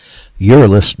You're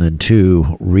listening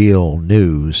to Real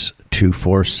News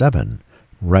 247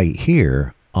 right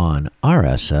here on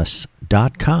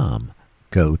rss.com.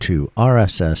 Go to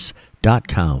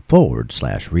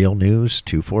rss.com/Real News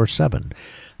 247.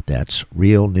 That's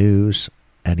Real News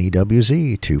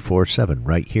NEWZ 247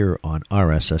 right here on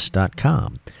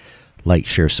rss.com. Like,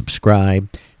 share, subscribe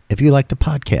if you like the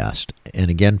podcast. And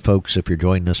again, folks, if you're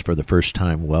joining us for the first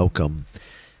time, welcome.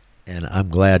 And I'm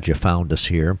glad you found us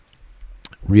here.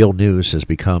 Real News has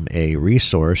become a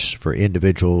resource for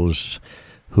individuals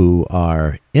who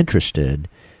are interested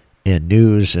in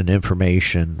news and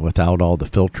information without all the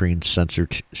filtering,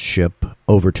 censorship,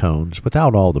 overtones,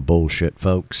 without all the bullshit,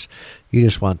 folks. You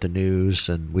just want the news,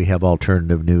 and we have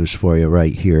alternative news for you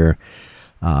right here.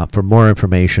 For more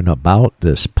information about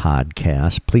this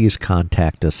podcast, please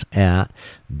contact us at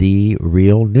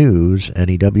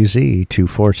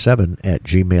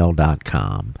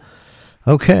therealnewsnewz247@gmail.com.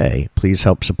 Okay, please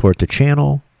help support the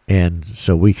channel, and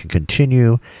so we can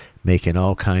continue making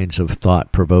all kinds of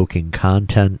thought-provoking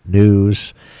content,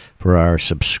 news for our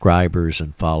subscribers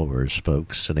and followers,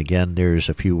 folks. And again, there's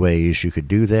a few ways you could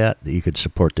do that you could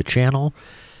support the channel.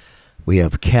 We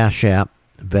have Cash App,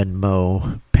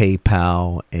 Venmo,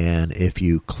 PayPal, and if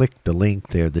you click the link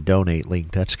there, the donate link,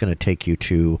 that's going to take you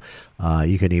to,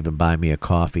 you can even buy me a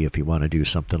coffee if you want to do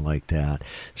something like that.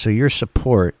 So your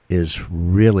support is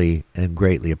really and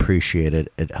greatly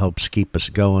appreciated. It helps keep us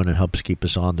going. It helps keep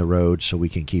us on the road so we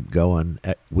can keep going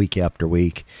week after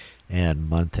week and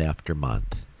month after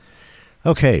month.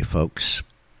 Okay, folks,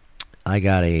 I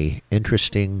got a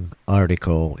interesting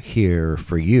article here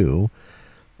for you.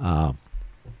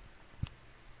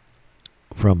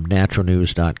 From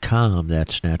naturalnews.com,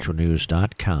 that's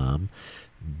naturalnews.com,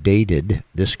 dated,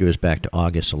 this goes back to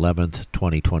August 11th,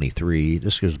 2023.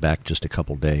 This goes back just a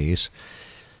couple days.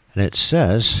 And it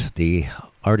says, the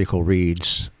article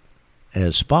reads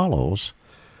as follows: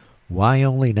 why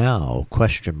only now? ?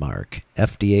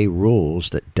 FDA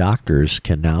rules that doctors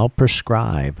can now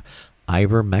prescribe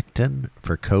ivermectin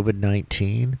for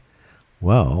COVID-19.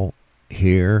 Well,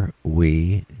 here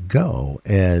we go.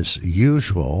 As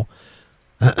usual,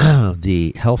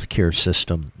 the healthcare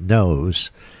system knows,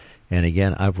 and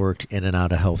again, I've worked in and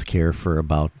out of healthcare for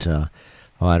about,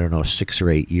 6 or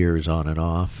 8 years on and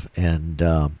off, and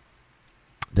the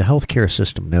healthcare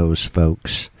system knows,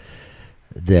 folks,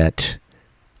 that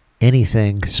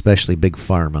anything, especially big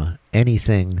pharma,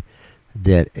 anything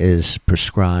that is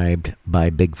prescribed by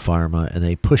big pharma, and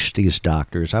they push these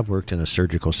doctors. I've worked in a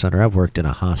surgical center. I've worked in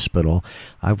a hospital.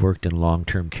 I've worked in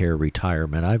long-term care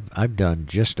retirement. I've done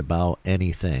just about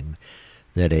anything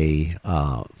that a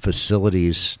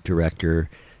facilities director,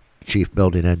 chief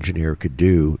building engineer could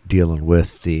do dealing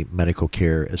with the medical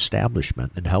care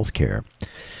establishment and healthcare.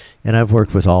 And I've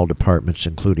worked with all departments,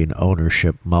 including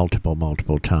ownership,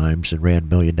 multiple times, and ran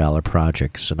million-dollar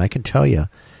projects. And I can tell you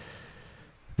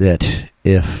that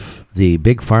if the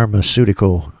big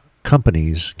pharmaceutical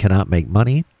companies cannot make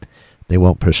money, they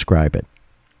won't prescribe it.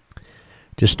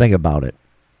 Just think about it.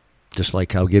 Just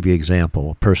like I'll give you a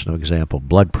personal example,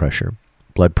 blood pressure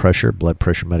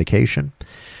medication,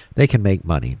 they can make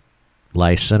money.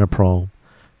 Lisinopril,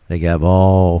 they have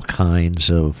all kinds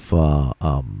of,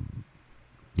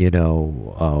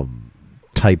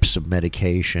 types of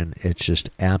medication. It's just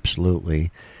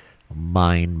absolutely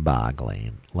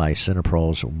mind-boggling.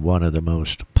 Lisinopril is one of the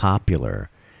most popular,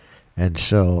 and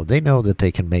so they know that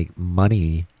they can make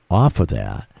money off of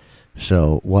that.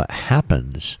 So what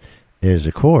happens is,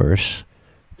 of course,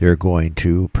 they're going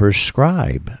to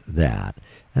prescribe that,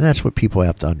 and that's what people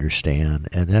have to understand,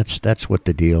 and that's what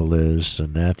the deal is,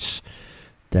 and that's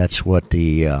what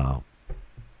the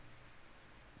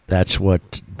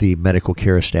medical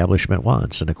care establishment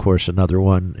wants. And of course, another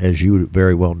one, as you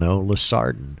very well know,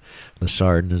 Losartan.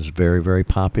 Losartan is very, very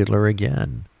popular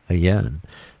again.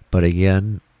 But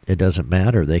again, it doesn't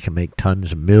matter. They can make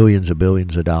tons of millions of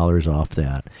billions of dollars off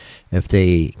that. If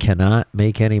they cannot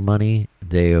make any money,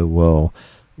 they will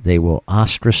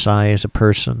ostracize a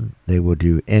person. They will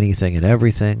do anything and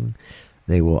everything.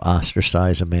 They will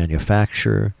ostracize a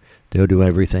manufacturer. They'll do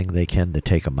everything they can to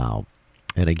take them out.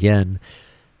 And again,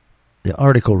 the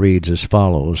article reads as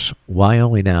follows: why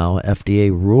only now? FDA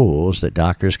rules that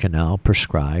doctors can now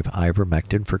prescribe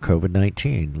ivermectin for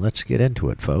COVID-19. Let's get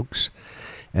into it, folks.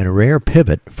 In a rare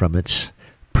pivot from its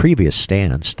previous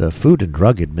stance, the Food and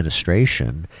Drug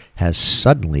Administration has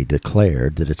suddenly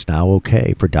declared that it's now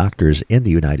okay for doctors in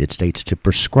the United States to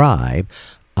prescribe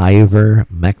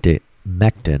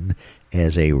ivermectin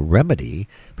as a remedy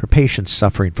for patients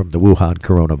suffering from the Wuhan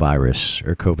coronavirus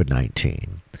or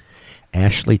COVID-19.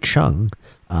 Ashley Chung,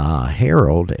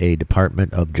 Harold, a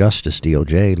Department of Justice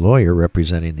DOJ lawyer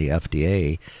representing the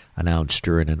FDA, announced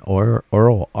during an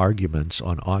oral arguments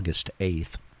on August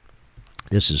 8th,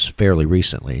 this is fairly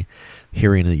recently,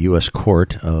 hearing in the U.S.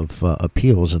 Court of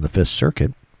Appeals in the Fifth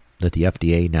Circuit, that the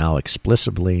FDA now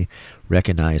explicitly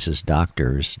recognizes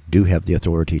doctors do have the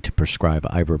authority to prescribe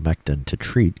ivermectin to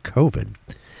treat COVID.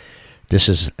 This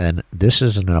is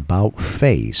an about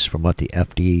face from what the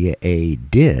FDA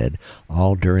did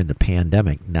all during the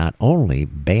pandemic, not only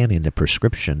banning the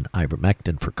prescription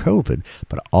ivermectin for COVID,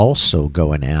 but also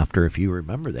going after, if you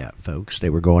remember that, folks, they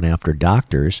were going after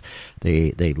doctors.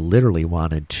 They literally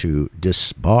wanted to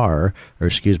disban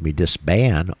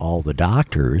all the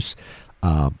doctors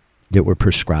that were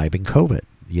prescribing COVID.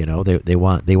 You know, they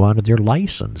wanted their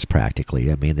license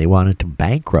practically. I mean, they wanted to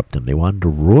bankrupt them. They wanted to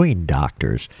ruin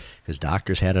doctors because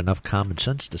doctors had enough common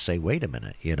sense to say, wait a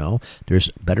minute, you know, there's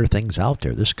better things out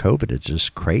there. This COVID is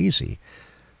just crazy.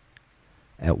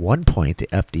 At one point, the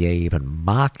FDA even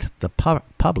mocked the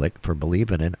public for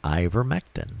believing in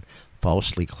ivermectin,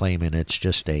 falsely claiming it's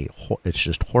just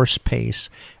horse paste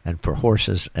and for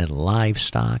horses and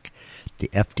livestock. The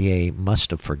FDA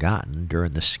must have forgotten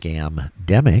during the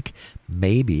scam-demic,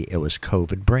 maybe it was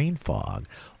COVID brain fog,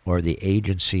 or the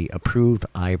agency approved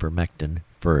ivermectin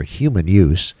for human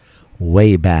use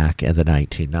way back in the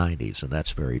 1990s, and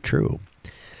that's very true.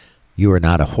 You are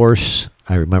not a horse.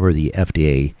 I remember the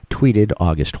FDA tweeted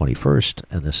August 21st,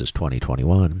 and this is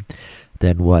 2021,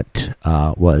 then what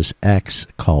was X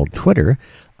called Twitter,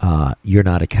 you're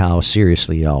not a cow,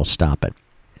 seriously, y'all, stop it.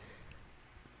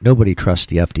 Nobody trusts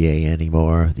the FDA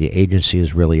anymore. The agency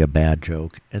is really a bad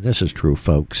joke. And this is true,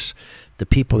 folks. The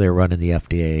people that are running the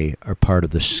FDA are part of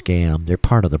the scam. They're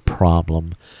part of the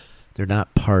problem. They're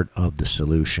not part of the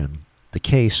solution. The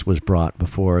case was brought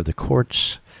before the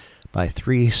courts by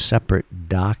 3 separate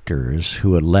doctors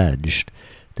who alleged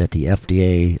that the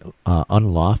FDA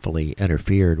unlawfully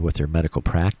interfered with their medical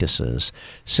practices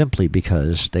simply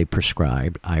because they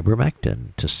prescribed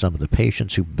ivermectin to some of the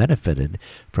patients who benefited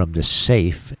from this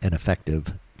safe and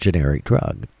effective generic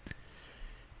drug.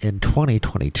 In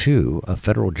 2022, a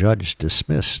federal judge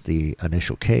dismissed the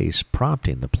initial case,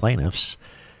 prompting the plaintiffs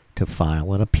to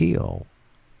file an appeal.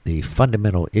 The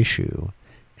fundamental issue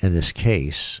in this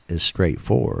case is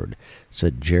straightforward,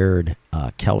 said Jared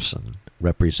Kelson,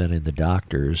 representing the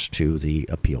doctors to the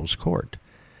appeals court.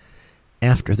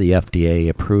 After the FDA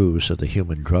approves of the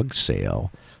human drug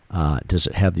sale, does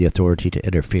it have the authority to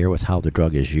interfere with how the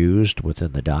drug is used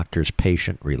within the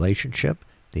doctor's-patient relationship?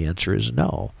 The answer is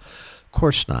no. Of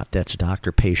course not. That's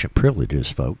doctor-patient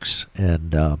privileges, folks.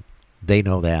 And they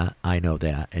know that, I know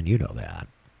that, and you know that.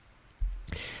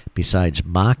 Besides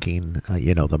mocking,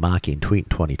 the mocking tweet in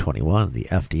 2021, the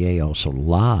FDA also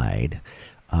lied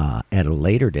at a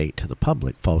later date to the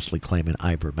public, falsely claiming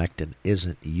ivermectin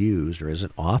isn't used or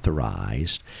isn't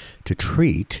authorized to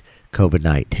treat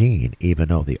COVID-19, even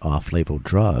though the off-label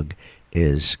drug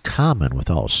is common with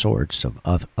all sorts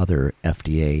of other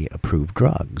FDA-approved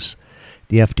drugs.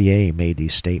 The FDA made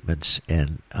these statements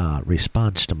in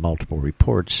response to multiple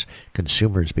reports,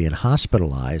 consumers being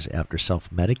hospitalized after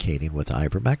self-medicating with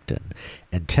ivermectin,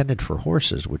 intended for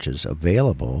horses, which is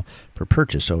available for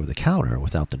purchase over the counter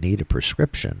without the need of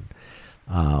prescription.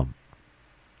 Honored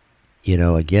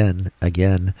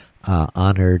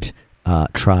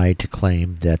tried to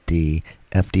claim that the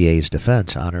FDA's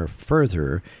defense. Honor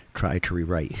further tried to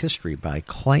rewrite history by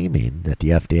claiming that the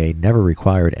FDA never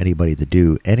required anybody to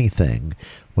do anything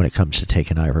when it comes to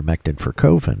taking ivermectin for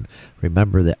COVID.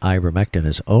 Remember that ivermectin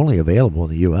is only available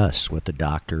in the U.S. with the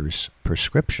doctor's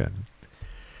prescription.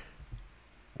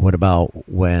 What about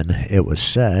when it was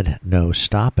said, no,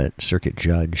 stop it? Circuit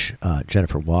Judge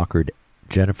Jennifer Walker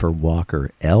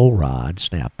Elrod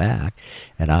snapped back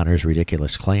and Honor's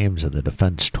ridiculous claims of the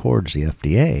defense towards the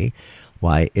FDA.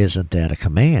 Why isn't that a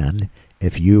command?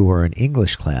 If you were in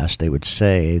English class, they would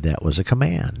say that was a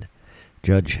command.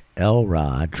 Judge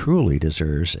Elrod truly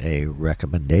deserves a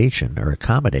recommendation or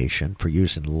accommodation for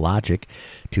using logic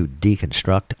to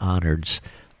deconstruct Honored's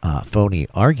phony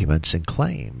arguments and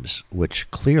claims,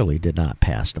 which clearly did not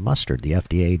pass the muster. The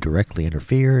FDA directly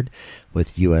interfered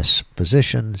with U.S.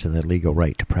 physicians and their legal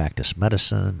right to practice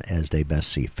medicine as they best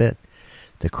see fit.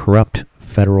 The corrupt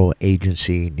federal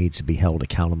agency needs to be held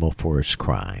accountable for its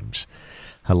crimes.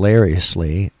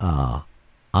 Hilariously,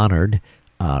 Honored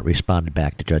responded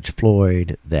back to Judge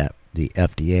Floyd that the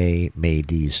FDA made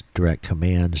these direct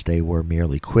commands. They were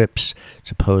merely quips,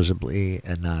 supposedly,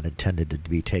 and not intended to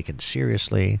be taken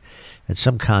seriously. In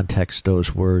some context,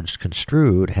 those words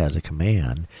construed as a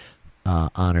command,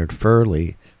 Honored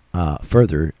further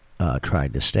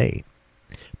tried to state.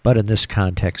 But in this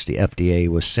context, the FDA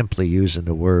was simply using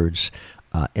the words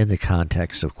in the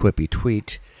context of quippy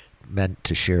tweet meant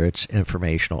to share its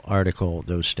informational article.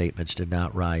 Those statements did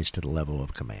not rise to the level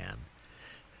of command.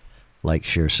 Like,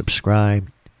 share, subscribe.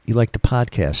 You like the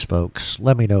podcast, folks?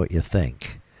 Let me know what you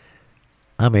think.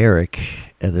 I'm Eric,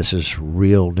 and this is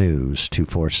Real News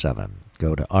 247.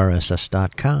 Go to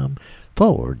rss.com/Real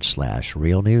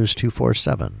News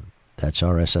 247. That's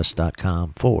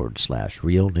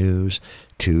rss.com/Real News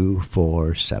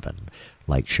 247.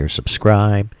 Like, share,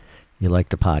 subscribe. You like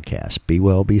the podcast. Be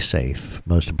well, be safe.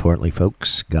 Most importantly,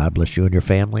 folks, God bless you and your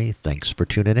family. Thanks for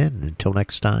tuning in. Until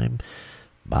next time,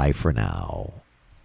 bye for now.